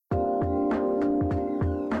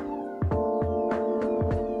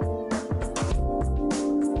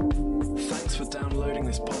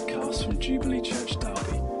this podcast from Jubilee Church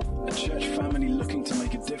Derby, a church family looking to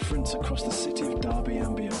make a difference across the city of Derby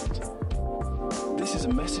and beyond. This is a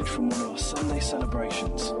message from one of our Sunday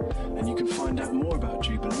celebrations, and you can find out more about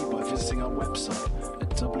Jubilee by visiting our website at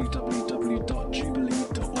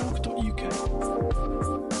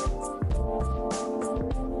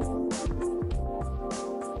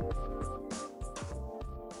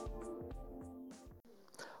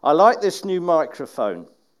I like this new microphone.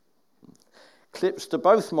 Clips to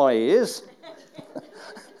both my ears.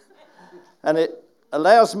 And it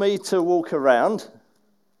allows me to walk around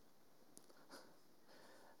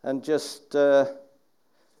and just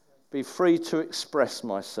be free to express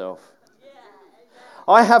myself.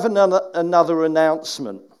 I have another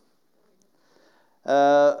announcement.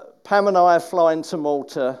 Pam and I are flying to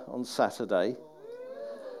Malta on Saturday,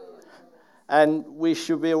 and we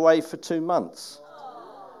should be away for 2 months.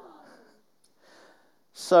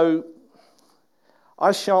 So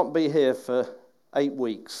I shan't be here for 8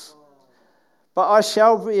 weeks, but I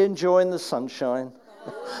shall be enjoying the sunshine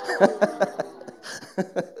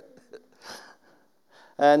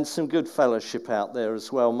and some good fellowship out there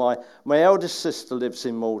as well. My eldest sister lives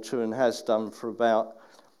in Malta and has done for about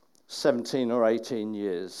 17 or 18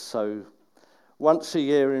 years. So once a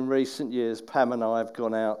year in recent years, Pam and I have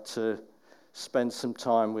gone out to spend some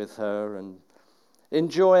time with her and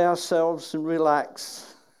enjoy ourselves and relax.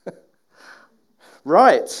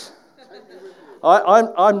 Right.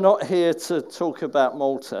 I'm not here to talk about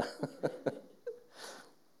Malta.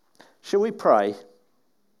 Shall we pray?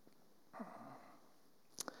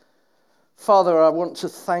 Father, I want to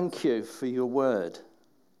thank you for your word,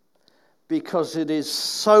 because it is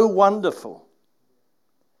so wonderful.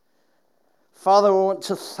 Father, I want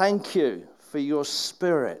to thank you for your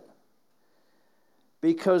Spirit,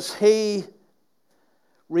 because he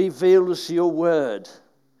reveals your word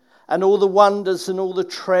and all the wonders and all the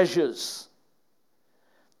treasures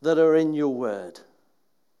that are in your word.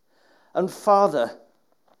 And Father,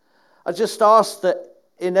 I just ask that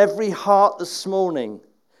in every heart this morning,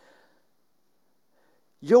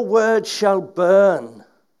 your word shall burn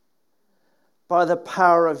by the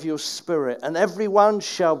power of your Spirit, and everyone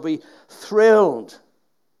shall be thrilled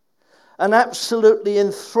and absolutely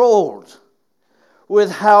enthralled with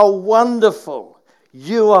how wonderful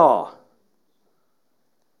you are.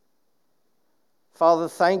 Father,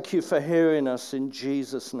 thank you for hearing us in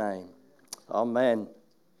Jesus' name. Amen.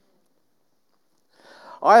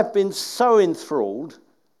 I have been so enthralled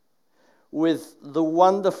with the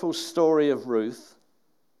wonderful story of Ruth.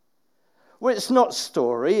 Well, it's not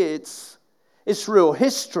story, it's real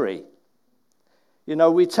history. You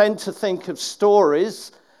know, we tend to think of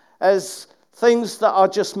stories as things that are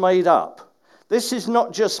just made up. This is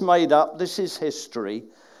not just made up, this is history.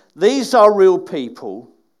 These are real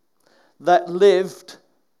people that lived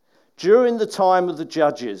during the time of the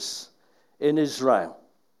judges in Israel.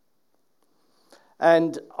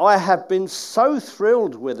 And I have been so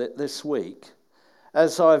thrilled with it this week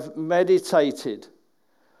as I've meditated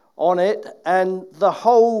on it and the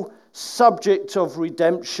whole subject of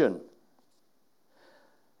redemption.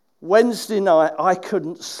 Wednesday night, I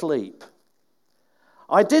couldn't sleep.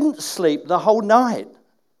 I didn't sleep the whole night.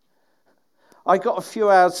 I got a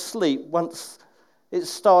few hours sleep once it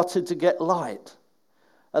started to get light.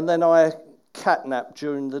 And then I catnapped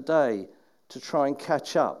during the day to try and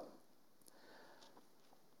catch up.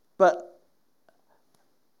 But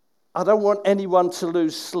I don't want anyone to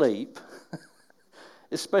lose sleep,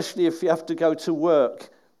 especially if you have to go to work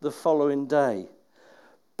the following day.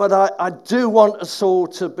 But I do want us all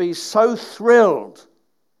to be so thrilled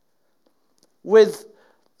with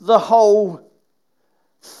the whole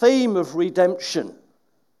theme of redemption.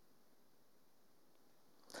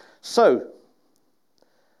 So,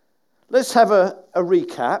 let's have a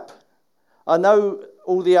recap. I know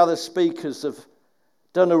all the other speakers have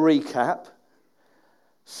done a recap.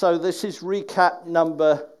 So this is recap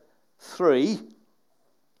number 3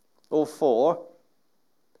 or 4.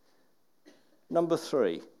 Number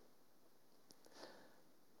 3.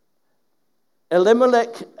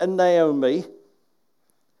 Elimelech and Naomi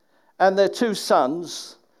and their 2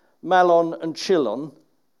 sons, Mahlon and Chilion,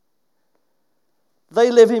 they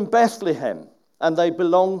live in Bethlehem, and they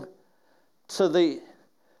belong to the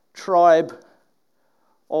tribe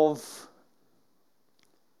of,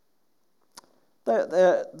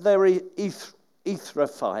 they're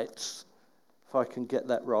Ephrathites, if I can get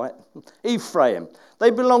that right. Ephraim. They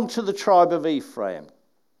belong to the tribe of Ephraim.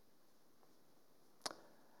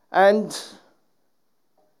 And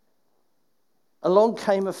along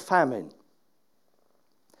came a famine.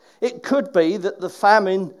 It could be that the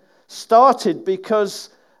famine started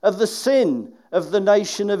because of the sin of the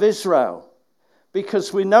nation of Israel.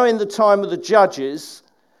 Because we know in the time of the Judges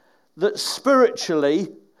that spiritually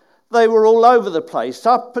they were all over the place,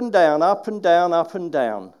 up and down, up and down, up and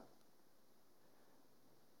down.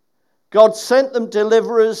 God sent them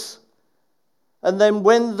deliverers, and then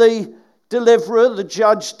when the deliverer, the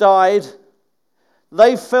judge, died,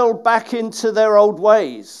 they fell back into their old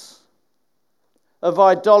ways of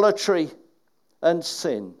idolatry and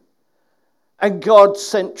sin. And God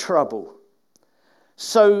sent trouble.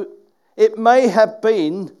 So it may have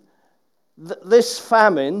been that this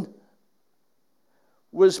famine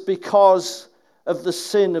was because of the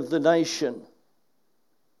sin of the nation.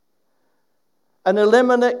 And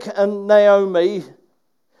Elimelech and Naomi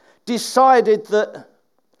decided that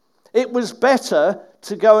it was better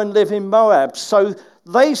to go and live in Moab. So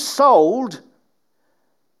they sold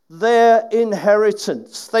their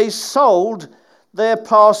inheritance. They sold their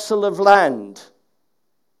parcel of land.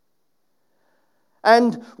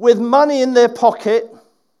 And with money in their pocket,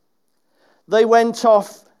 they went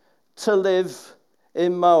off to live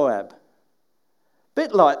in Moab.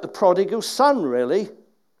 Bit like the prodigal son, really,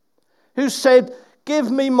 who said, "Give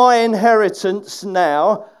me my inheritance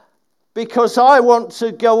now, because I want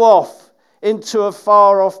to go off into a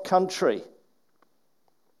far-off country."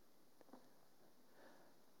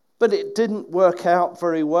 But it didn't work out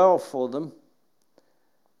very well for them,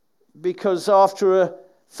 because after a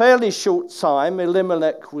fairly short time,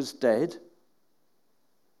 Elimelech was dead.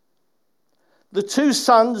 The two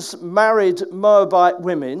sons married Moabite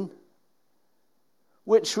women,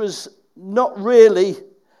 which was not really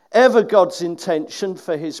ever God's intention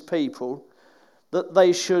for his people, that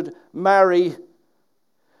they should marry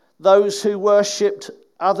those who worshipped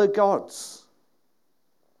other gods.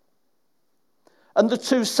 And the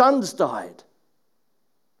two sons died.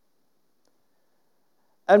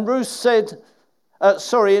 And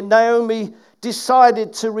Naomi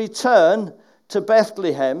decided to return to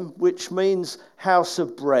Bethlehem, which means house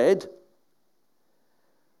of bread.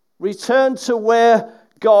 Return to where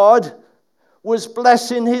God was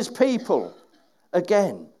blessing his people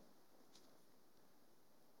again.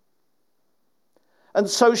 And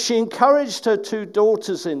so she encouraged her two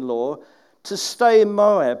daughters-in-law to stay in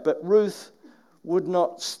Moab, but Ruth would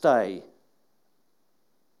not stay.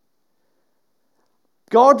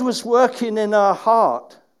 God was working in her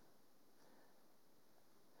heart.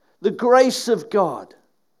 The grace of God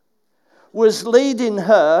was leading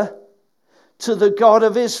her to the God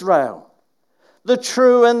of Israel, the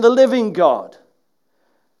true and the living God,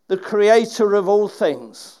 the creator of all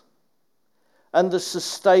things and the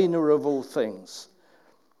sustainer of all things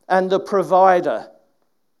and the provider.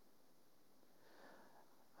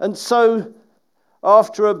 And so,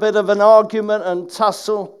 after a bit of an argument and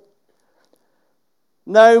tussle,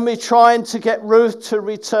 Naomi trying to get Ruth to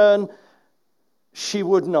return, she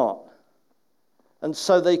would not. And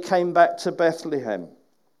so they came back to Bethlehem.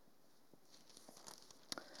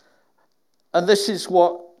 And this is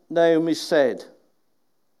what Naomi said.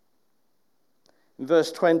 In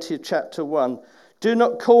verse 20 of chapter 1, "Do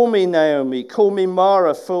not call me Naomi, call me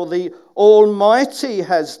Mara, for the Almighty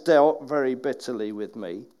has dealt very bitterly with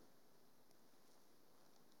me."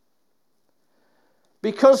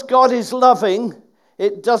 Because God is loving,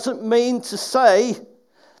 it doesn't mean to say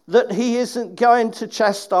that he isn't going to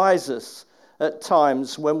chastise us at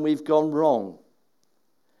times when we've gone wrong.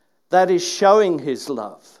 That is showing his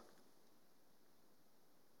love.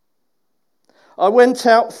 "I went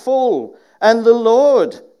out full, and the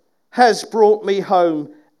Lord has brought me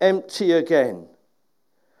home empty again.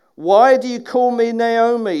 Why do you call me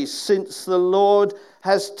Naomi, since the Lord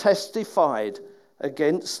has testified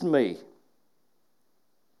against me?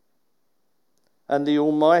 And the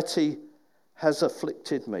Almighty has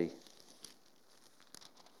afflicted me."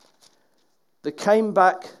 They came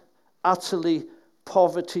back utterly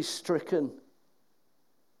poverty-stricken,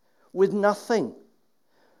 with nothing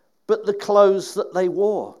but the clothes that they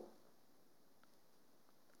wore.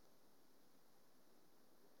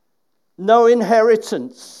 No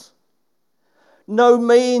inheritance, no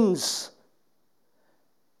means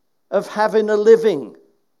of having a living,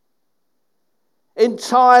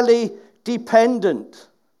 entirely dependent.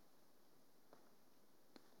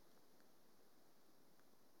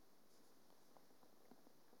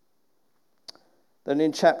 Then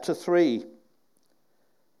in chapter 3,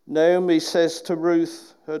 Naomi says to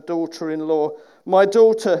Ruth, her daughter-in-law, "My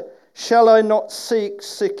daughter, shall I not seek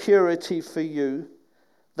security for you,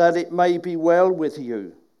 that it may be well with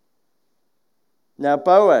you? Now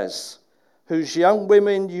Boaz, whose young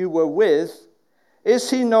women you were with,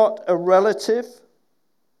 is he not a relative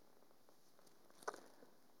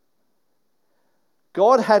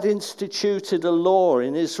God had instituted a law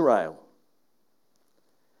in Israel.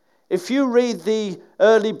 If you read the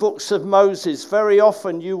early books of Moses, very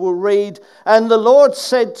often you will read, "And the Lord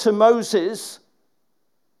said to Moses,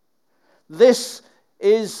 this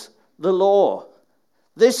is the law.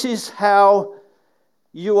 This is how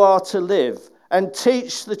you are to live, and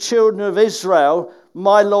teach the children of Israel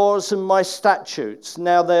my laws and my statutes."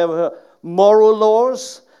 Now there were moral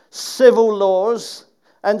laws, civil laws,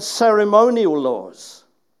 and ceremonial laws.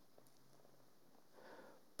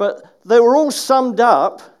 But they were all summed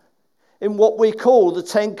up in what we call the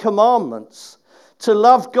Ten Commandments, to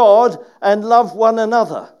love God and love one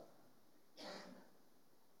another.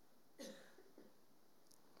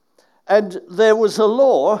 And there was a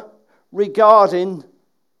law regarding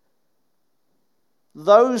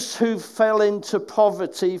those who fell into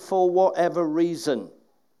poverty for whatever reason.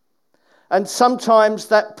 And sometimes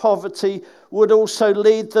that poverty would also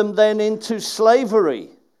lead them then into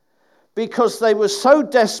slavery, because they were so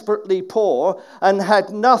desperately poor and had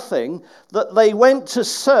nothing that they went to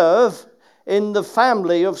serve in the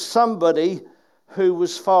family of somebody who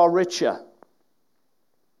was far richer.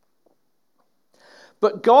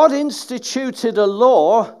 But God instituted a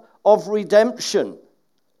law of redemption,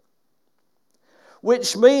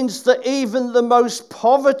 which means that even the most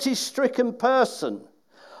poverty-stricken person,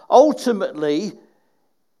 ultimately,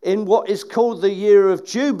 in what is called the year of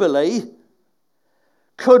Jubilee,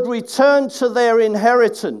 could return to their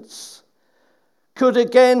inheritance, could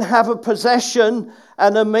again have a possession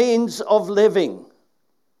and a means of living.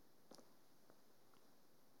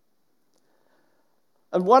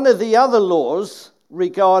 And one of the other laws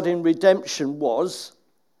regarding redemption was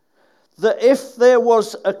that if there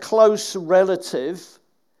was a close relative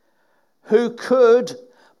who could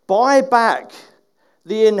buy back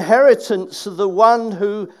the inheritance of the one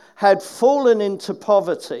who had fallen into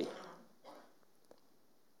poverty,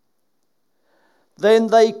 then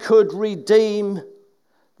they could redeem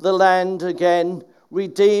the land again,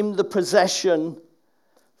 redeem the possession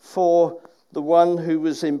for the one who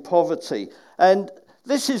was in poverty. And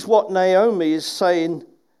this is what Naomi is saying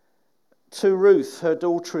to Ruth, her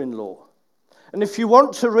daughter-in-law. And if you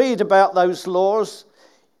want to read about those laws,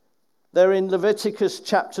 they're in Leviticus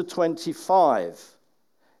chapter 25.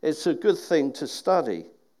 It's a good thing to study.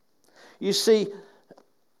 You see,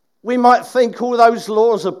 we might think all those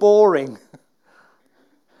laws are boring.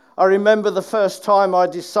 I remember the first time I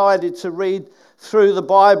decided to read through the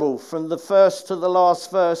Bible from the first to the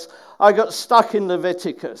last verse, I got stuck in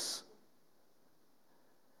Leviticus.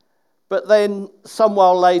 But then, some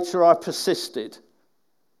while later, I persisted.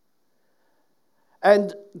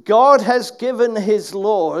 And God has given his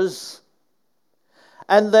laws,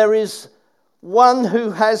 and there is one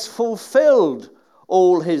who has fulfilled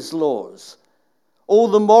all his laws. All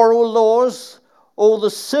the moral laws, all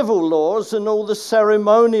the civil laws, and all the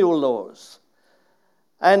ceremonial laws.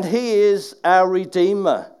 And he is our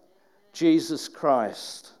Redeemer, Jesus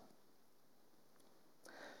Christ.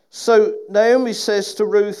 So Naomi says to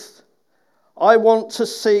Ruth, "I want to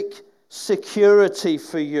seek security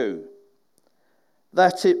for you,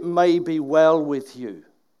 that it may be well with you."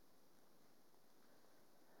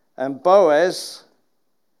 And Boaz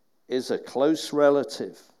is a close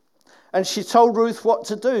relative. And she told Ruth what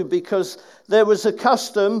to do, because there was a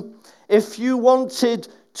custom, if you wanted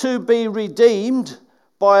to be redeemed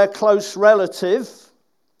by a close relative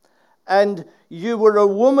and you were a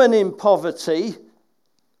woman in poverty,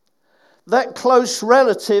 that close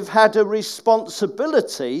relative had a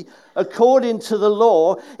responsibility, according to the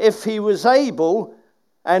law, if he was able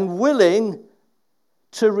and willing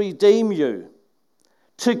to redeem you,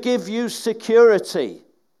 to give you security.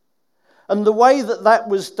 And the way that that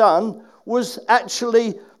was done was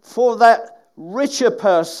actually for that richer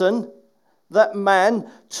person, that man,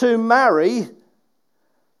 to marry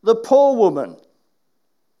the poor woman.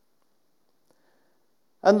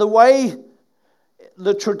 And the way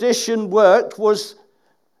the tradition worked was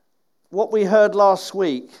what we heard last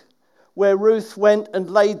week, where Ruth went and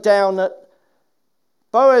laid down at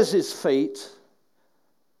Boaz's feet,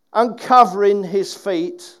 uncovering his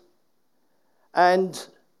feet, and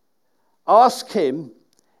ask him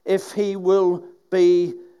if he will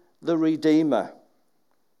be the Redeemer.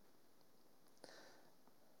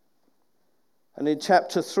 And in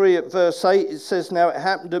chapter 3 at verse 8 it says, "Now it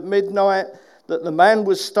happened at midnight that the man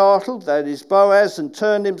was startled," that is Boaz, "and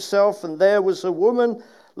turned himself, and there was a woman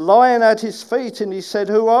lying at his feet, and he said,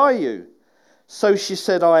 'Who are you?' So she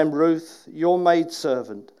said, 'I am Ruth, your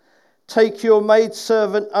maidservant. Take your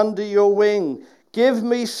maidservant under your wing. Give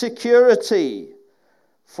me security,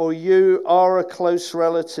 for you are a close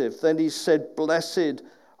relative.' Then he said, 'Blessed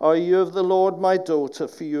are you of the Lord, my daughter?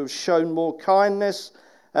 For you have shown more kindness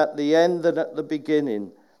at the end than at the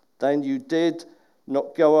beginning. Then you did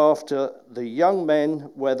not go after the young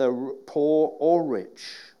men, whether poor or rich.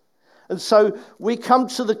 And so we come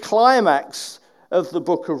to the climax of the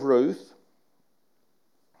book of Ruth,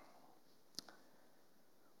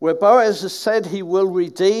 where Boaz has said he will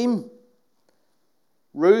redeem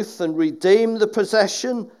Ruth and redeem the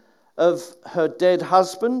possession of her dead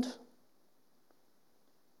husband.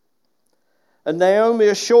 And Naomi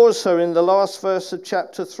assures her in the last verse of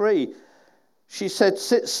chapter 3, she said,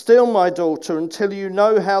 "Sit still, my daughter, until you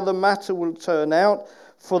know how the matter will turn out,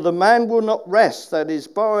 for the man will not rest," that is,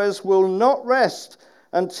 Boaz will not rest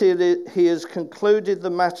until he has concluded the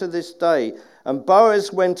matter this day. And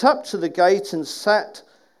Boaz went up to the gate and sat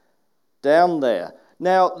down there.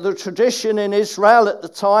 Now, the tradition in Israel at the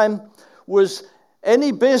time was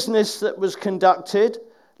any business that was conducted,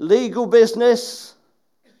 legal business,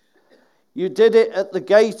 you did it at the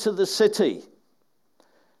gate of the city.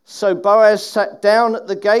 So Boaz sat down at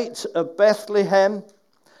the gate of Bethlehem,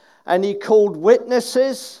 and he called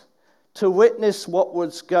witnesses to witness what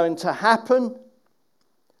was going to happen.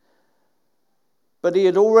 But he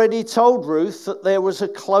had already told Ruth that there was a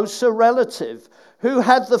closer relative who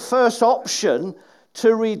had the first option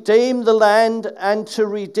to redeem the land and to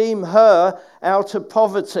redeem her out of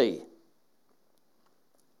poverty.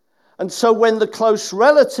 And so when the close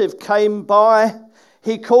relative came by,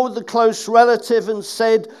 he called the close relative and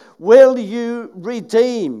said, "Will you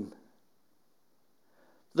redeem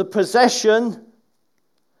the possession,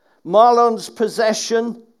 Mahlon's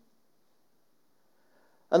possession?"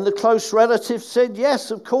 And the close relative said, "Yes,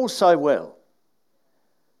 of course I will."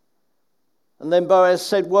 And then Boaz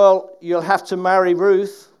said, "Well, you'll have to marry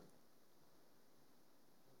Ruth."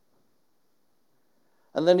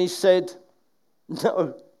 And then he said,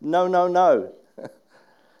 No.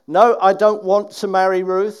 No, I don't want to marry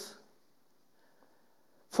Ruth.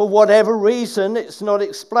 For whatever reason, it's not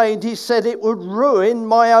explained, he said it would ruin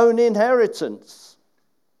my own inheritance.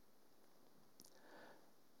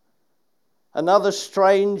 Another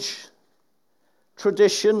strange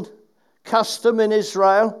tradition, custom in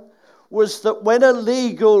Israel, was that when a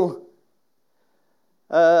legal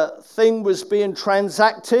thing was being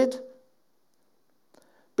transacted,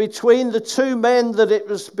 between the two men that it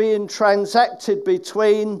was being transacted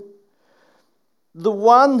between, the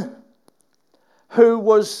one who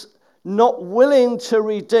was not willing to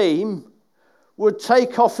redeem would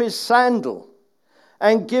take off his sandal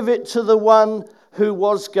and give it to the one who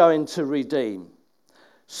was going to redeem.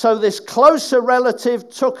 So this closer relative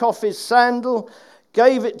took off his sandal,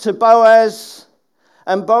 gave it to Boaz,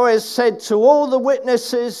 and Boaz said to all the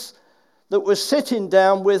witnesses that were sitting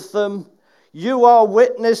down with them, "You are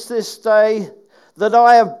witness this day that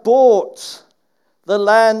I have bought the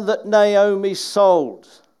land that Naomi sold,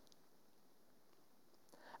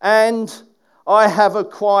 and I have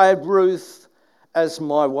acquired Ruth as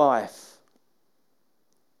my wife."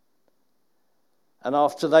 And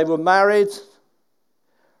after they were married,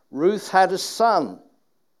 Ruth had a son.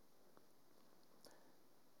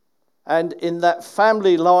 And in that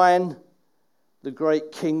family line, the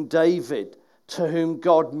great King David, to whom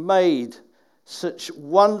God made such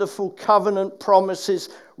wonderful covenant promises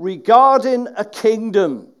regarding a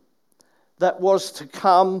kingdom that was to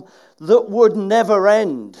come, that would never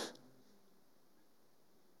end.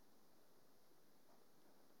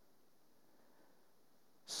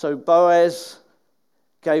 So Boaz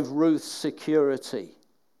gave Ruth security.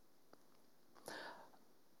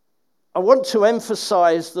 I want to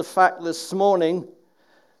emphasize the fact this morning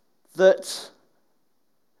that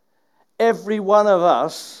every one of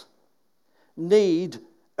us need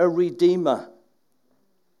a redeemer,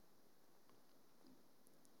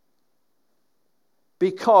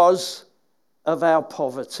 because of our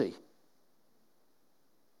poverty.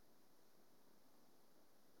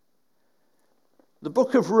 The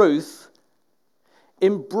book of Ruth,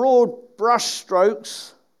 in broad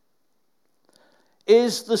brushstrokes,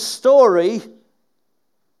 is the story,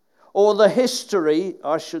 or the history,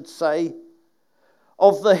 I should say,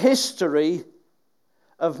 of the history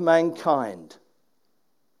of mankind.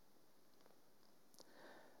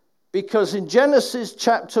 Because in Genesis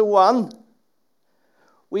chapter 1,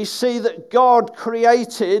 we see that God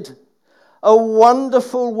created a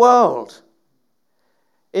wonderful world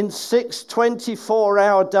in 6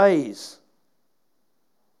 24-hour days.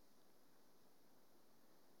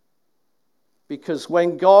 Because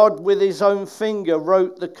when God with his own finger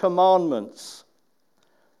wrote the commandments,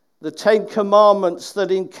 the 10 commandments that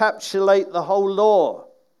encapsulate the whole law,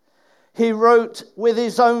 he wrote with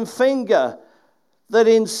his own finger that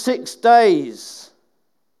in 6 days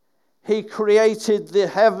He created the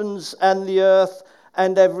heavens and the earth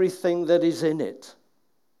and everything that is in it.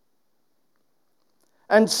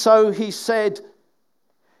 And so he said,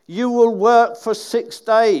 you will work for 6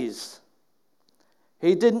 days.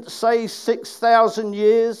 He didn't say 6,000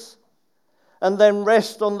 years and then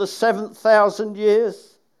rest on the 7,000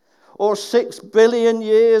 years, or 6 billion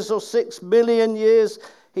years, or 6 million years.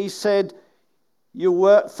 He said, you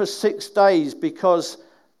work for 6 days because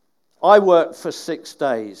I worked for 6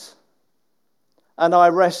 days and I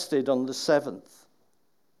rested on the 7th.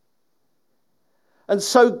 And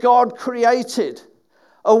so God created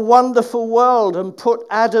a wonderful world and put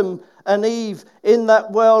Adam and Eve in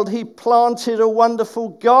that world. He planted a wonderful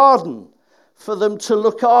garden for them to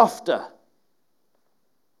look after.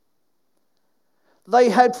 They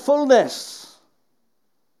had fullness,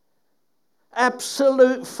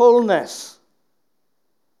 absolute fullness.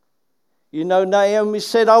 You know, Naomi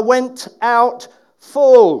said, I went out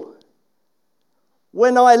full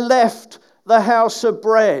when I left the house of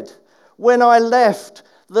bread, when I left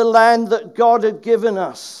the land that God had given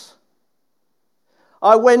us.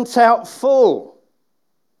 I went out full.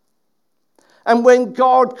 And when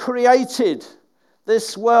God created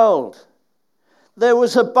this world, there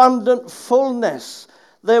was abundant fullness.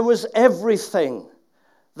 There was everything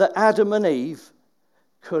that Adam and Eve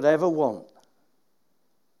could ever want.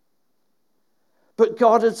 But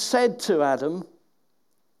God had said to Adam,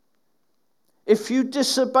 if you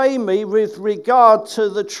disobey me with regard to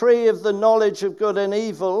the tree of the knowledge of good and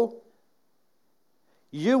evil,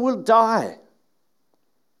 you will die.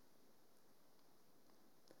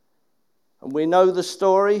 And we know the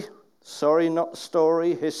story. Sorry, not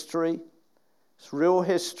story, history. It's real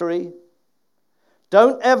history.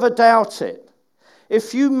 Don't ever doubt it.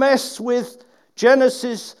 If you mess with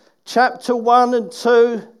Genesis chapter 1 and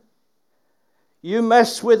 2, you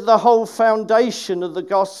mess with the whole foundation of the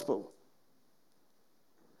gospel.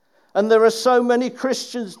 And there are so many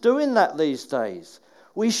Christians doing that these days.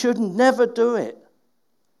 We should never do it.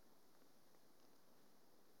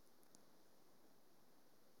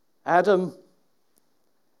 Adam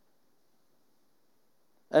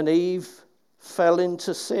and Eve fell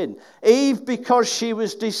into sin. Eve because she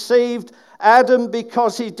was deceived, Adam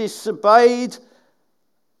because he disobeyed,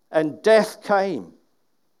 and death came.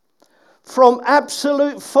 From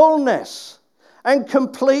absolute fullness and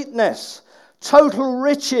completeness, total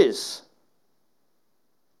riches,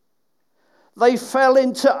 they fell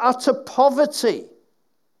into utter poverty.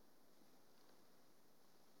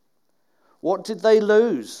 What did they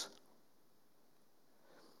lose?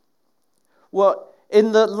 Well,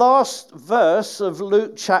 in the last verse of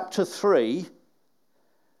Luke chapter 3,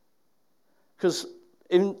 because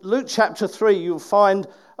in Luke chapter 3 you'll find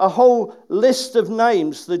a whole list of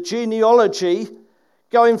names, the genealogy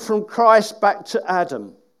going from Christ back to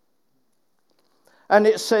Adam. And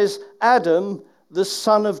it says, Adam, the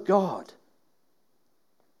Son of God.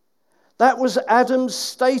 That was Adam's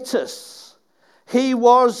status. He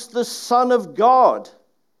was the Son of God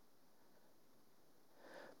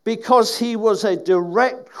because he was a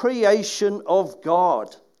direct creation of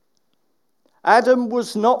God. Adam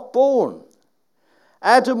was not born.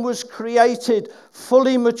 Adam was created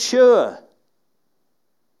fully mature.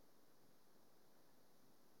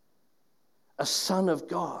 A son of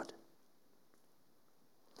God.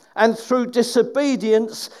 And through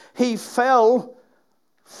disobedience, he fell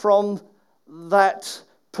from that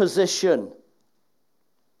position.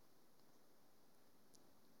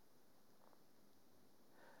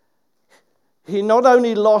 He not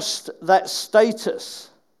only lost that status,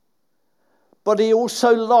 but he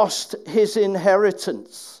also lost his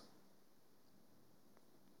inheritance.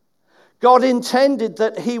 God intended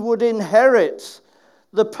that he would inherit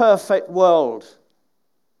the perfect world.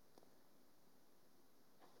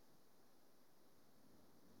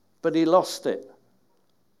 But he lost it.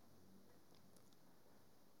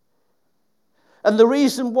 And the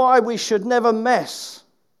reason why we should never mess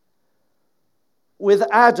with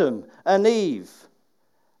Adam and Eve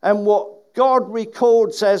and what God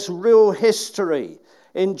records as real history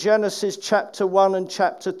in Genesis chapter 1 and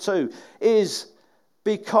chapter 2 is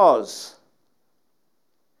because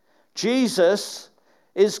Jesus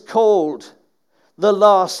is called the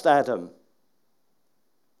last Adam.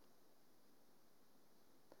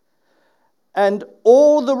 And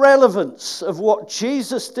all the relevance of what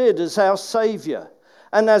Jesus did as our Saviour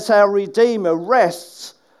and as our Redeemer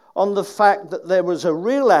rests on the fact that there was a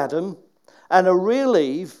real Adam and a real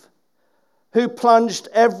Eve who plunged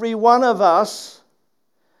every one of us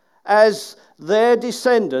as their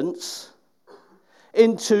descendants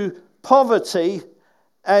into poverty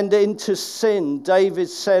and into sin. David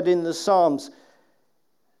said in the Psalms,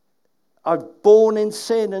 I'm born in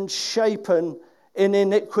sin and shapen in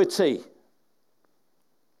iniquity.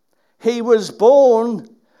 He was born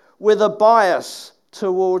with a bias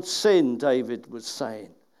towards sin, David was saying.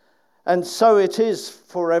 And so it is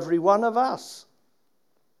for every one of us.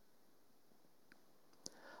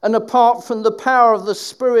 And apart from the power of the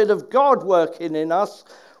Spirit of God working in us,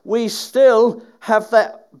 we still have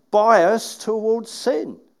that bias towards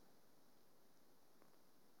sin.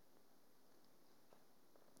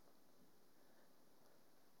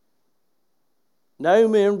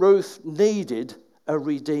 Naomi and Ruth needed a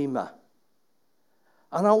redeemer.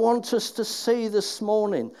 And I want us to see this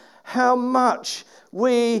morning how much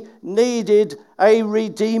we needed a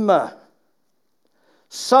redeemer.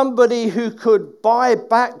 Somebody who could buy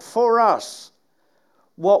back for us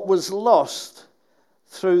what was lost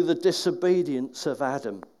through the disobedience of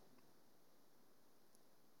Adam.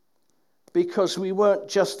 Because we weren't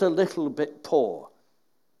just a little bit poor.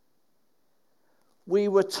 We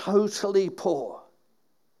were totally poor.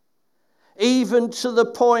 Even to the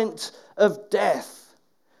point of death.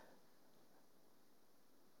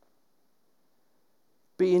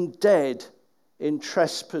 Being dead in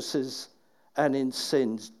trespasses and in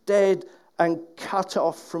sins. Dead and cut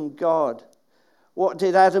off from God. What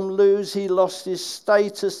did Adam lose? He lost his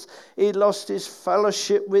status. He lost his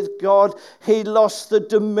fellowship with God. He lost the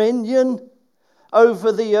dominion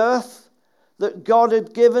over the earth that God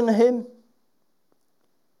had given him.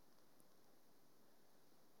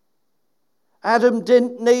 Adam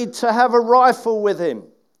didn't need to have a rifle with him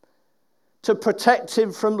to protect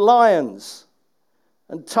him from lions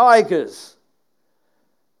and tigers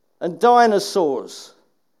and dinosaurs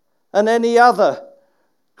and any other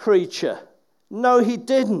creature. No, he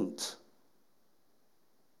didn't.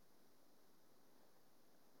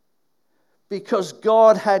 Because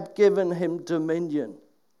God had given him dominion.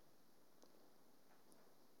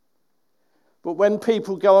 But when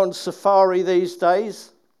people go on safari these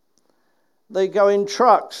days, they go in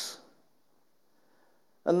trucks.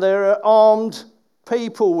 And there are armed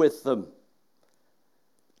people with them.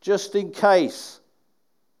 Just in case.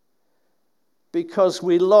 Because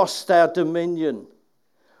we lost our dominion.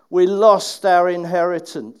 We lost our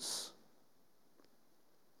inheritance.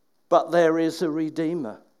 But there is a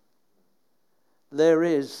Redeemer. There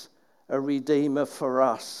is a Redeemer for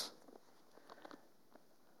us.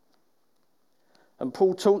 And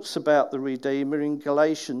Paul talks about the Redeemer in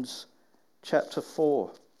Galatians chapter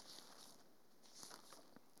 4.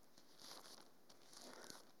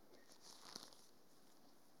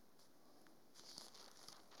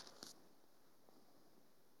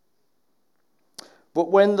 But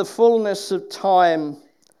when the fullness of time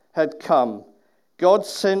had come, God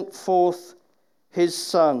sent forth his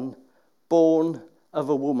Son, born of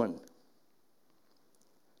a woman.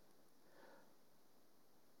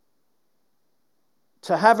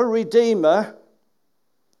 To have a Redeemer,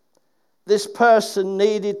 this person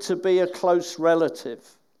needed to be a close relative.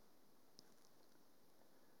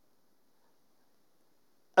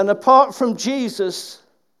 And apart from Jesus,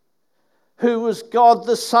 who was God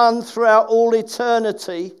the Son throughout all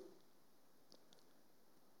eternity,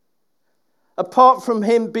 apart from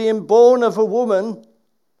him being born of a woman,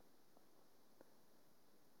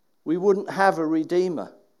 we wouldn't have a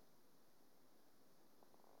Redeemer.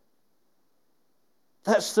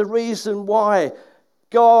 That's the reason why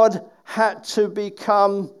God had to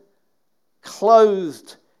become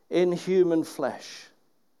clothed in human flesh,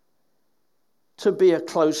 to be a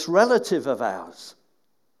close relative of ours,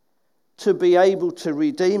 to be able to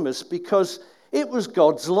redeem us, because it was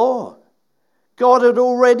God's law. God had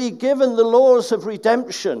already given the laws of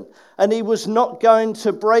redemption, and he was not going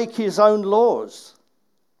to break his own laws.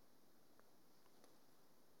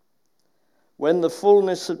 When the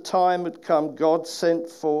fullness of time had come, God sent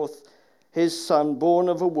forth his Son, born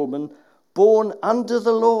of a woman, born under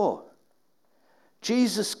the law.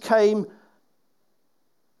 Jesus came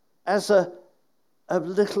as a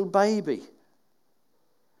little baby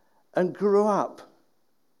and grew up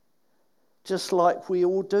just like we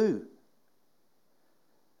all do.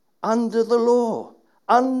 Under the law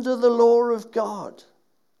of God.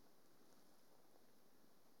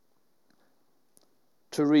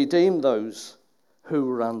 To redeem those who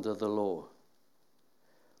were under the law.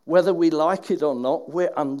 Whether we like it or not,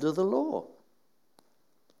 we're under the law.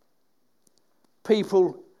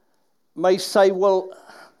 People may say, well,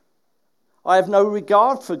 I have no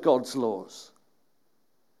regard for God's laws.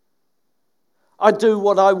 I do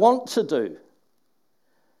what I want to do.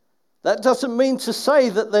 That doesn't mean to say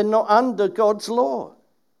that they're not under God's law.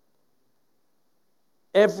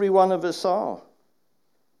 Every one of us are.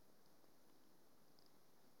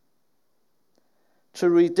 to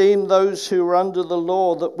redeem those who are under the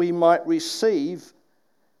law, that we might receive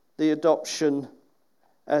the adoption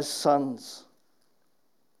as sons.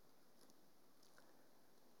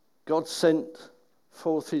 God sent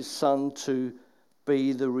forth his Son to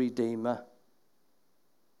be the Redeemer.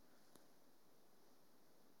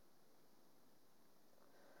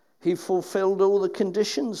 He fulfilled all the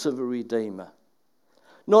conditions of a Redeemer.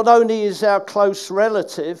 Not only is our close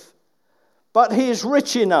relative, but he is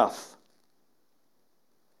rich enough.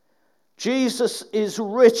 Jesus is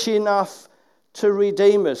rich enough to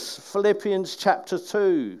redeem us. Philippians chapter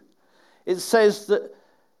 2. It says that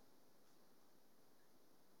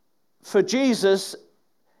for Jesus,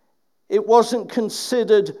 it wasn't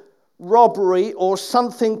considered robbery or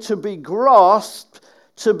something to be grasped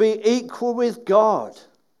to be equal with God.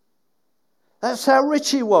 That's how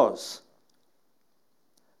rich he was.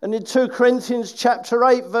 And in 2 Corinthians chapter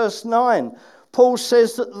 8, verse 9, Paul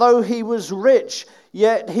says that though he was rich,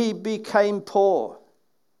 yet he became poor,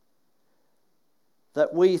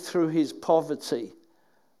 that we through his poverty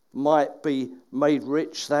might be made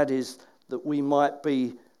rich, that is, that we might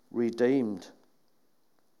be redeemed.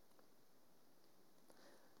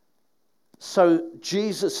 So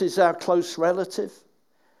Jesus is our close relative.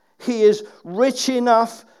 He is rich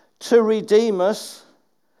enough to redeem us.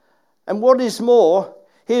 And what is more,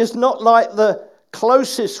 he is not like the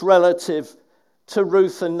closest relative to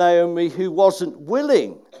Ruth and Naomi who wasn't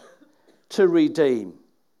willing to redeem.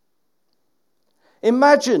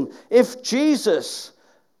 Imagine if Jesus,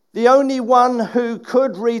 the only one who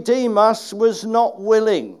could redeem us, was not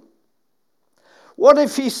willing. What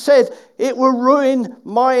if he said, "It will ruin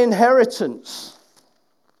my inheritance"?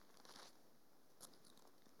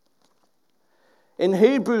 In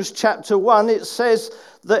Hebrews chapter 1, it says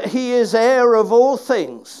that he is heir of all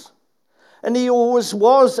things, and he always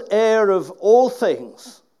was heir of all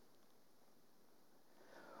things.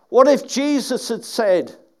 What if Jesus had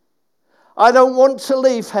said, "I don't want to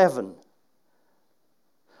leave heaven.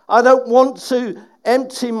 I don't want to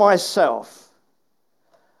empty myself.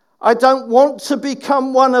 I don't want to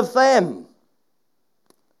become one of them,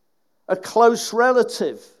 a close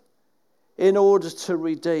relative, in order to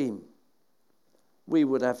redeem"? We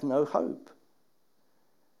would have no hope.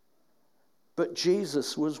 But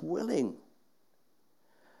Jesus was willing,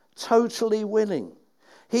 totally willing.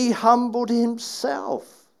 He humbled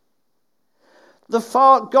himself.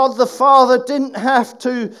 God the Father didn't have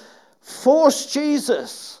to force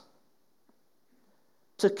Jesus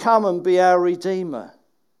to come and be our Redeemer,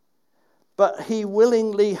 but he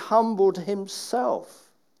willingly humbled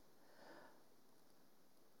himself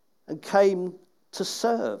and came to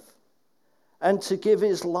serve and to give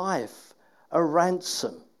his life a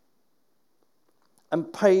ransom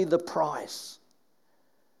and pay the price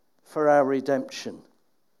for our redemption.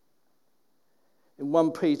 In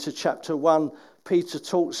 1 Peter chapter 1, Peter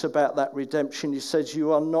talks about that redemption. He says,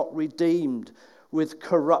 "You are not redeemed with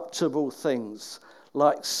corruptible things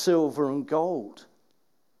like silver and gold,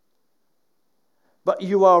 but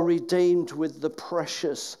you are redeemed with the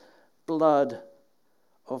precious blood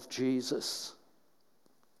of Jesus."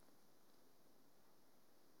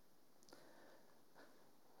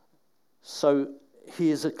 So he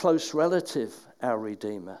is a close relative, our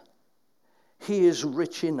Redeemer. He is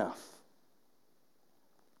rich enough.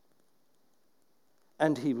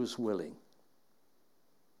 And he was willing.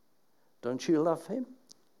 Don't you love him?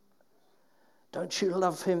 Don't you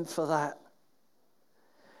love him for that?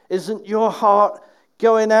 Isn't your heart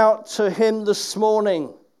going out to him this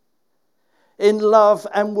morning in love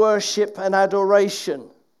and worship and adoration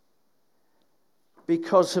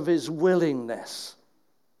because of his willingness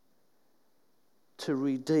to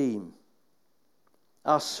redeem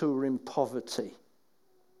us who are in poverty?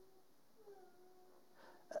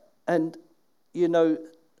 And, you know,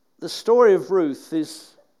 the story of Ruth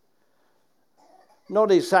is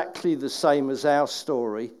not exactly the same as our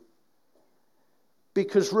story,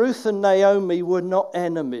 because Ruth and Naomi were not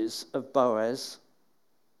enemies of Boaz.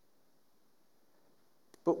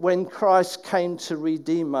 But when Christ came to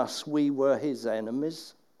redeem us, we were his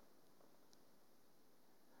enemies.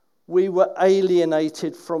 We were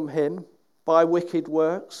alienated from him by wicked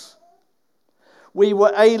works. We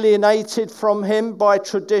were alienated from him by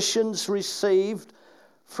traditions received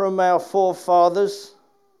from our forefathers.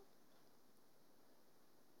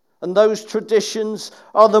 And those traditions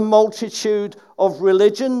are the multitude of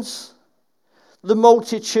religions, the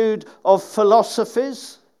multitude of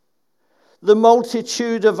philosophies, the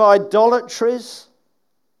multitude of idolatries.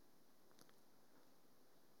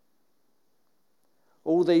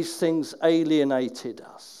 All these things alienated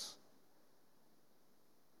us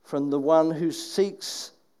from the one who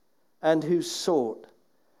seeks and who sought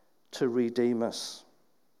to redeem us.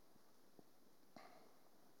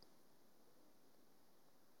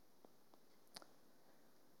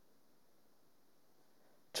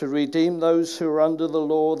 To redeem those who are under the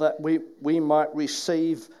law, that we might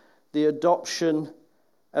receive the adoption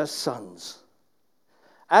as sons.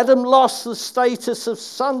 Adam lost the status of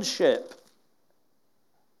sonship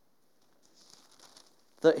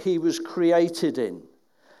that he was created in.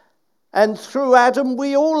 And through Adam,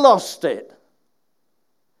 we all lost it.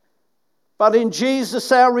 But in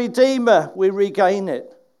Jesus, our Redeemer, we regain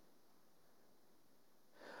it.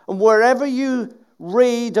 And wherever you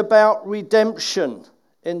read about redemption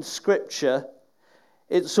in Scripture,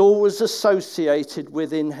 it's always associated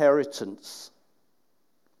with inheritance.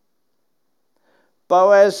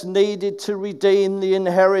 Boaz needed to redeem the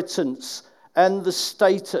inheritance and the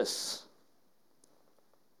status.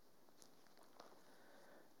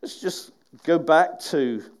 Let's just go back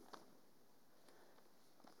to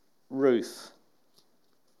Ruth,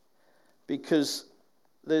 because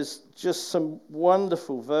there's just some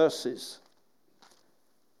wonderful verses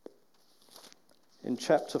in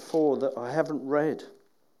chapter 4 that I haven't read.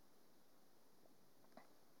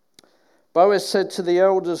 Boaz said to the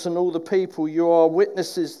elders and all the people, "You are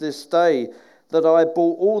witnesses this day that I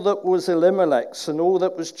bought all that was Elimelech's and all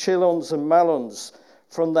that was Chilon's and Mahlon's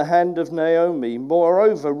from the hand of Naomi.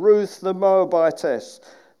 Moreover, Ruth the Moabitess,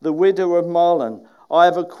 the widow of Mahlon, I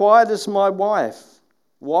have acquired as my wife."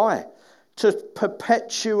 Why? To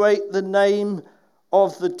perpetuate the name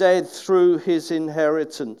of the dead through his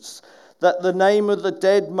inheritance, that the name of the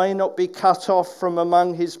dead may not be cut off from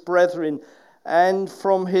among his brethren and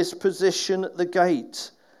from his position at the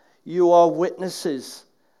gate. You are witnesses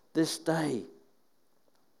this day.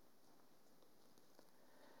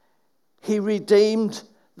 He redeemed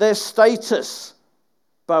their status,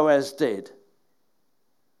 Boaz did.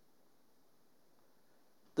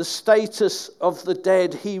 The status of the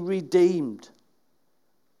dead he redeemed.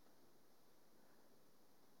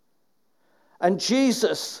 And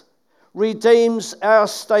Jesus redeems our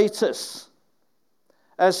status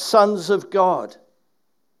as sons of God.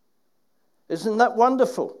 Isn't that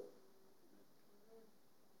wonderful?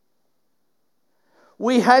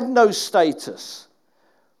 We had no status.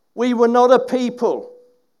 We were not a people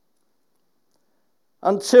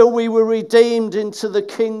until we were redeemed into the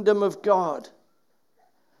kingdom of God.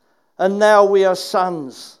 And now we are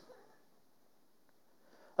sons.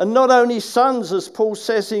 And not only sons, as Paul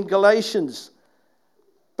says in Galatians,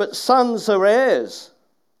 but sons are heirs.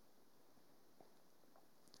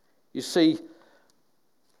 You see,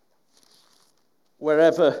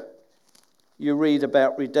 wherever you read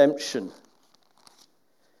about redemption,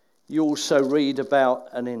 you also read about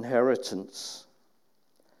an inheritance.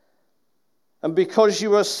 And because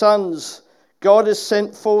you are sons, God has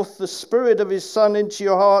sent forth the Spirit of his Son into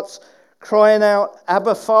your hearts, crying out,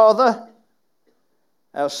 "Abba, Father."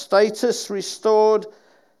 Our status restored.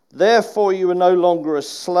 Therefore you are no longer a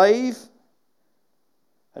slave,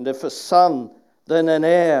 and if a son, then an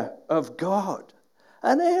heir of God.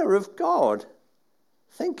 An heir of God.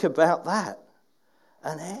 Think about that.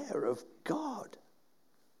 An heir of God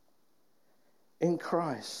in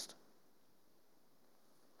Christ.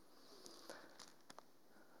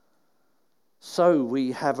 So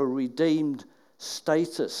we have a redeemed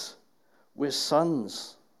status. We're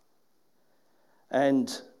sons.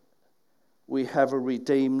 And we have a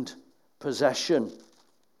redeemed possession.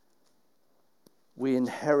 We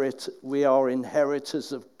are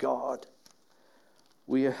inheritors of God.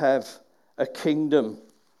 We have a kingdom.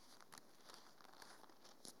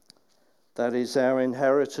 That is our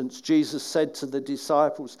inheritance. Jesus said to the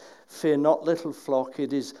disciples, "Fear not, little flock,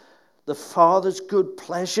 it is the Father's good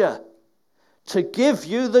pleasure to give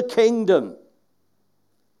you the kingdom."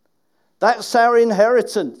 That's our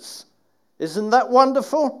inheritance. Isn't that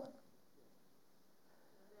wonderful?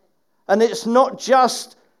 And it's not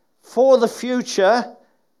just for the future,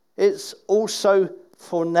 it's also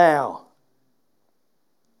for now.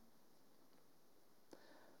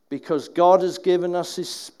 Because God has given us his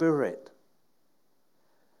Spirit,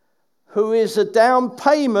 who is a down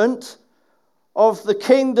payment of the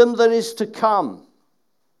kingdom that is to come.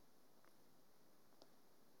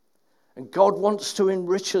 And God wants to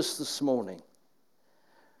enrich us this morning.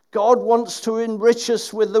 God wants to enrich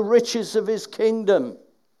us with the riches of his kingdom.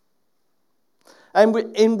 And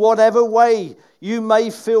in whatever way you may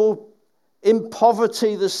feel in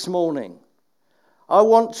poverty this morning, I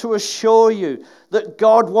want to assure you that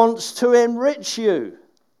God wants to enrich you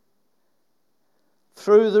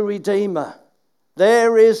through the Redeemer.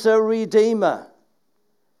 There is a Redeemer,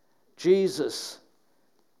 Jesus,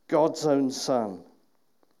 God's own Son.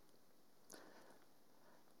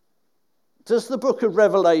 Does the book of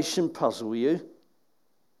Revelation puzzle you?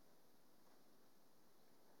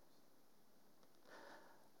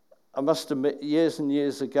 I must admit, years and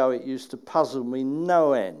years ago, it used to puzzle me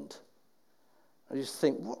no end. I just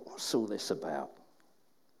think, what's all this about?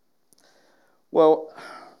 Well,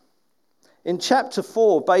 in chapter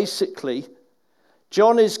 4, basically,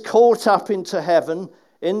 John is caught up into heaven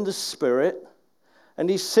in the Spirit, and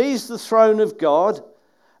he sees the throne of God,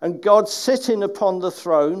 and God sitting upon the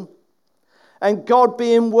throne, and God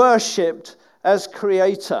being worshipped as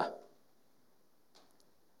creator.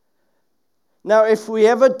 Now, if we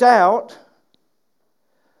ever doubt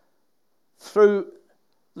through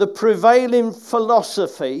the prevailing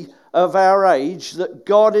philosophy of our age that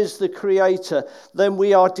God is the creator, then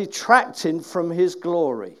we are detracting from his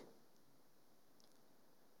glory.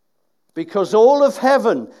 Because all of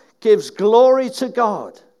heaven gives glory to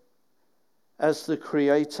God as the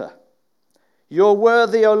creator. You're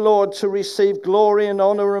worthy, O Lord, to receive glory and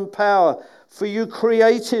honor and power, for you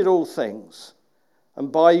created all things, and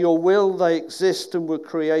by your will they exist and were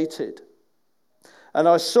created. And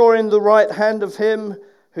I saw in the right hand of him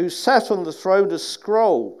who sat on the throne a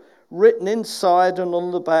scroll written inside and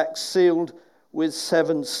on the back, sealed with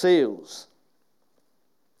 7 seals.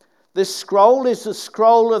 This scroll is the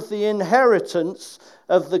scroll of the inheritance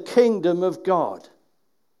of the kingdom of God.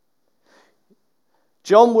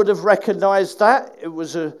 John would have recognized that. It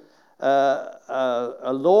was a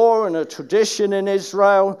law and a tradition in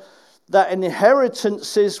Israel that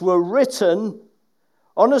inheritances were written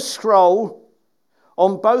on a scroll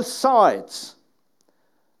on both sides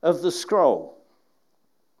of the scroll.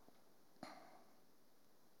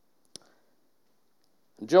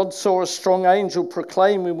 John saw a strong angel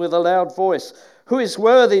proclaiming with a loud voice, "Who is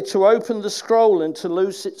worthy to open the scroll and to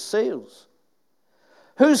loose its seals?"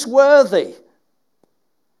 Who's worthy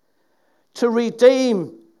to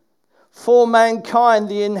redeem for mankind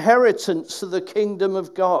the inheritance of the kingdom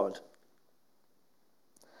of God?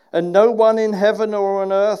 And no one in heaven or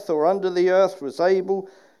on earth or under the earth was able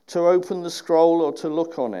to open the scroll or to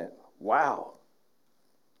look on it. Wow.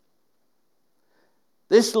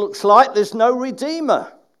 This looks like there's no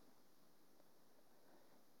Redeemer.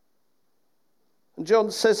 And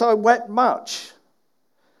John says, I wept much.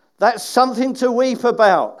 That's something to weep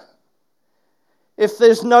about. If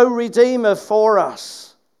there's no Redeemer for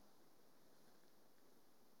us.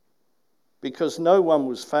 Because no one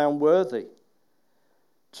was found worthy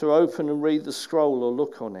to open and read the scroll or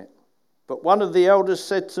look on it. But one of the elders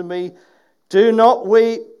said to me, "Do not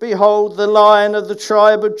weep. Behold, the Lion of the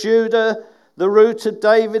tribe of Judah, the Root of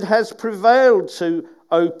David, has prevailed to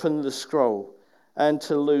open the scroll and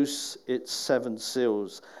to loose its 7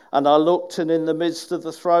 seals." And I looked, and in the midst of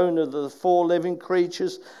the throne of the 4 living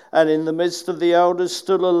creatures, and in the midst of the elders,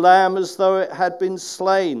 stood a lamb as though it had been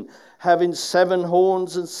slain, having 7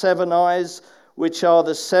 horns and 7 eyes, which are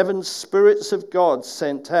the 7 spirits of God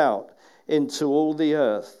sent out into all the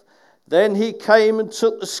earth. Then he came and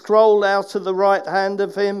took the scroll out of the right hand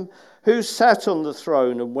of him who sat on the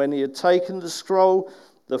throne. And when he had taken the scroll,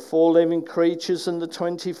 the 4 living creatures and the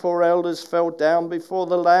 24 elders fell down before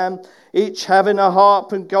the Lamb, each having a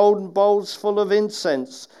harp and golden bowls full of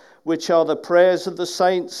incense, which are the prayers of the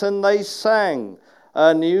saints. And they sang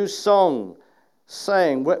a new song,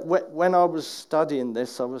 saying, when I was studying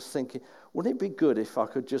this, I was thinking, wouldn't it be good if I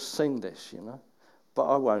could just sing this, But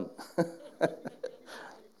I won't.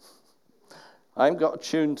 I ain't got a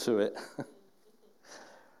tune to it.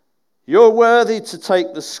 You're worthy to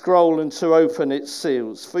take the scroll and to open its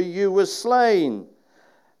seals, for you were slain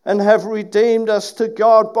and have redeemed us to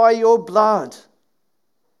God by your blood.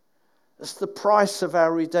 That's the price of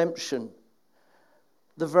our redemption,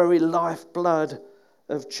 the very lifeblood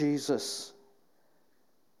of Jesus.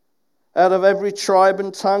 Out of every tribe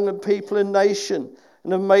and tongue and people and nation,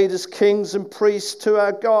 and have made us kings and priests to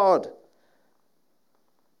our God.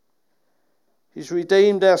 He's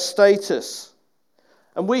redeemed our status,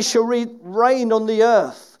 and we shall reign on the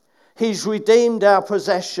earth. He's redeemed our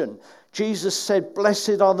possession. Jesus said,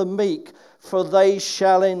 "Blessed are the meek, for they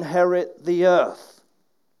shall inherit the earth."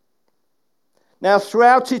 Now,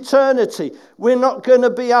 throughout eternity, we're not going to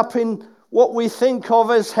be up in what we think of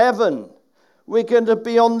as heaven. We're going to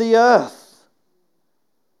be on the earth.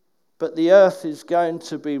 But the earth is going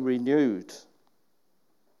to be renewed.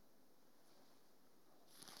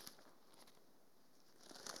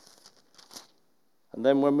 And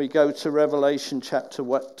then when we go to Revelation chapter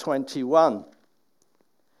 21,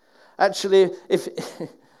 actually,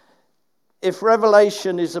 if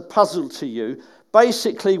Revelation is a puzzle to you,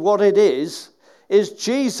 basically what it is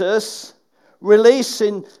Jesus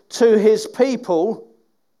releasing to his people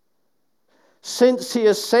since he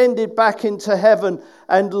ascended back into heaven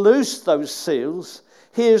and loosed those seals,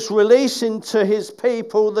 he is releasing to his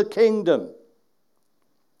people the kingdom.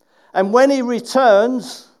 And when he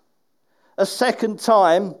returns a second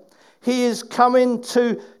time, he is coming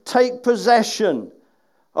to take possession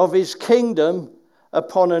of his kingdom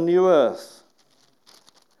upon a new earth.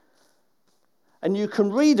 And you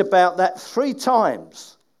can read about that 3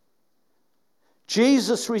 times.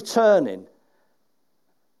 Jesus returning.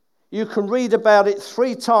 You can read about it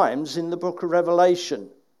 3 times in the book of Revelation,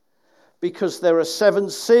 because there are 7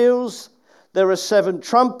 seals, there are 7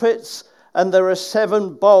 trumpets, and there are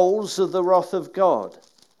 7 bowls of the wrath of God.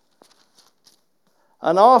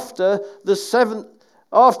 And after the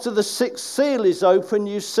 6th seal is open,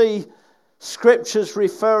 you see scriptures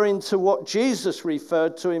referring to what Jesus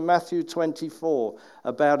referred to in Matthew 24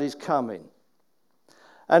 about his coming.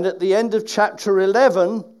 And at the end of chapter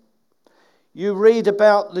 11, you read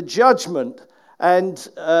about the judgment, and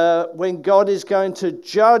when God is going to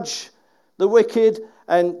judge the wicked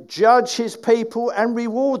and judge his people and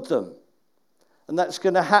reward them. And that's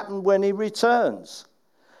going to happen when he returns.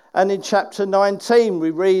 And in chapter 19, we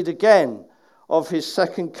read again of his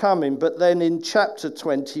second coming. But then in chapter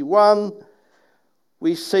 21,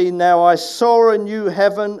 we see, now I saw a new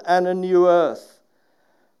heaven and a new earth.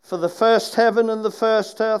 For the first heaven and the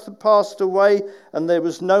first earth had passed away, and there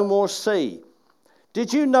was no more sea.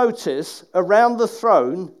 Did you notice around the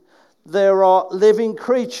throne there are living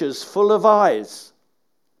creatures full of eyes?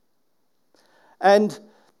 And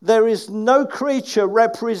there is no creature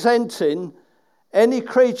representing any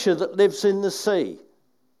creature that lives in the sea.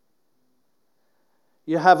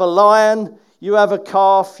 You have a lion, you have a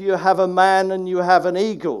calf, you have a man, and you have an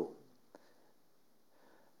eagle.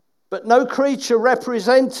 But no creature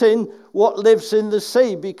representing what lives in the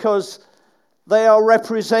sea, because they are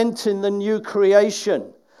representing the new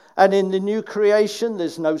creation. And in the new creation,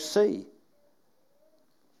 there's no sea.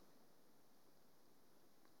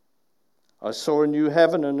 I saw a new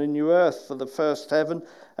heaven and a new earth, for the first heaven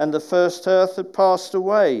and the first earth had passed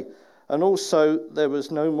away, and also there was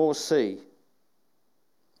no more sea.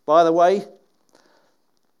 By the way,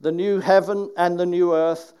 the new heaven and the new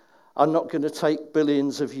earth are not going to take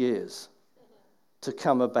billions of years to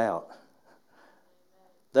come about.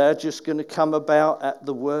 They're just going to come about at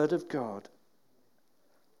the word of God.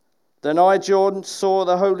 Then I, Jordan, saw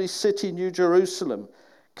the holy city, New Jerusalem,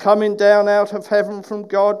 coming down out of heaven from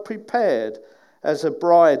God, prepared as a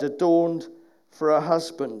bride adorned for her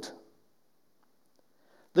husband.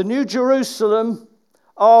 The New Jerusalem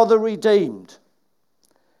are the redeemed.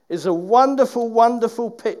 Is a wonderful, wonderful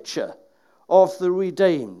picture of the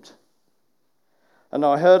redeemed. And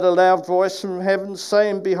I heard a loud voice from heaven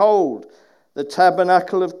saying, behold, the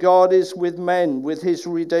tabernacle of God is with men, with his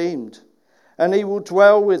redeemed. And he will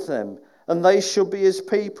dwell with them, and they shall be his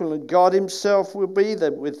people, and God himself will be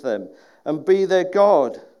there with them, and be their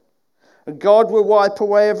God. And God will wipe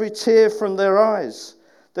away every tear from their eyes.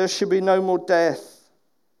 There shall be no more death,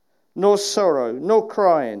 nor sorrow, nor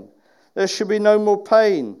crying. There shall be no more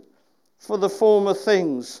pain, for the former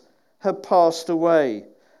things have passed away.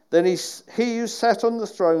 Then he who sat on the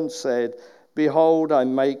throne said, behold, I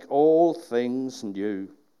make all things new.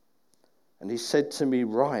 And he said to me,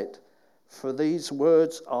 write, for these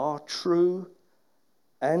words are true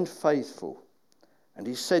and faithful. And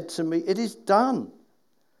he said to me, it is done.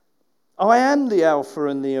 I am the Alpha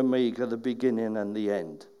and the Omega, the beginning and the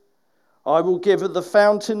end. I will give of the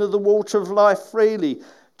fountain of the water of life freely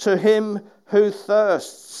to him who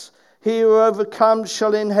thirsts. He who overcomes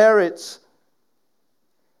shall inherit.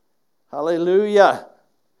 Hallelujah.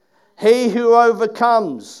 He who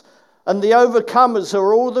overcomes. And the overcomers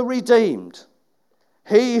are all the redeemed.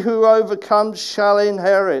 He who overcomes shall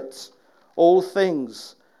inherit all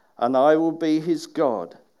things, and I will be his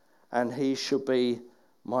God, and he shall be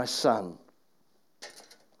my son.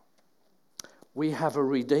 We have a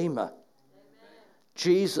Redeemer. Amen.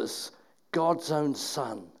 Jesus, God's own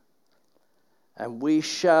Son. And we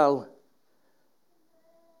shall,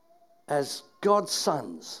 as God's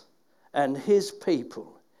sons and his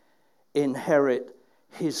people, inherit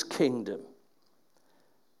his kingdom.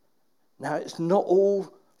 Now, it's not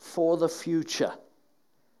all for the future.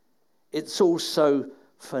 It's also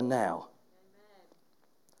for now.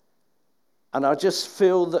 And I just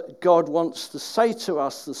feel that God wants to say to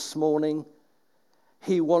us this morning,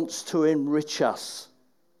 he wants to enrich us.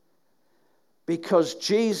 Because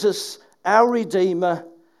Jesus, our Redeemer,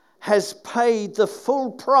 has paid the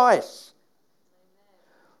full price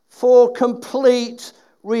for complete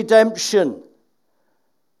redemption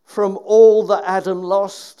from all that Adam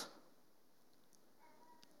lost.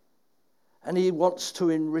 And he wants to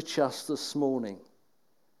enrich us this morning.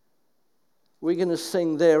 We're going to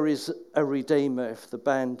sing There Is a Redeemer. If the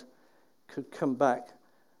band could come back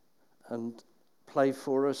and play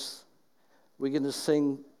for us. We're going to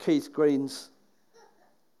sing Keith Green's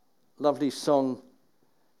lovely song,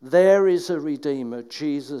 There Is a Redeemer,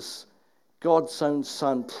 Jesus, God's own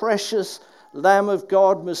Son, precious Lamb of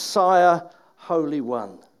God, Messiah, Holy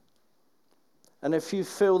One. And if you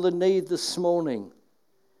feel the need this morning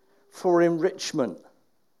for enrichment,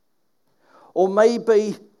 or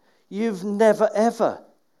maybe you've never ever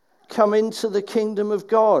come into the kingdom of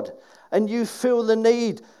God and you feel the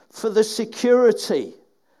need for the security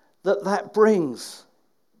that brings,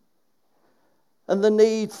 and the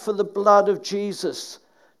need for the blood of Jesus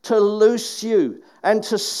to loose you and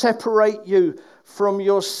to separate you from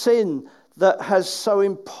your sin that has so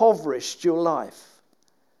impoverished your life.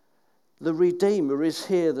 The Redeemer is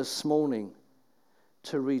here this morning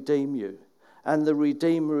to redeem you, and the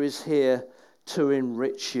Redeemer is here to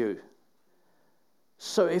enrich you.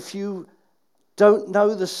 So if you don't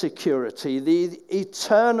know the security, the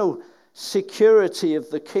eternal security of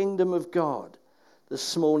the kingdom of God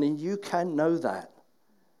this morning, you can know that.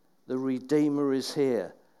 The Redeemer is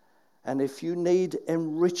here. And if you need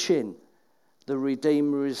enriching, the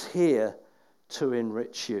Redeemer is here to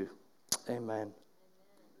enrich you. Amen.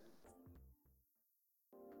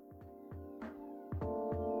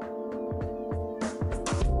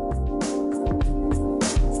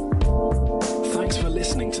 Thanks for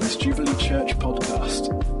listening to this Jubilee Church podcast.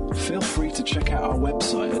 Feel free to check out our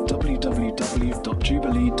website at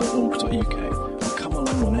www.jubilee.org.uk or come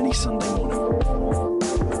along on any Sunday morning.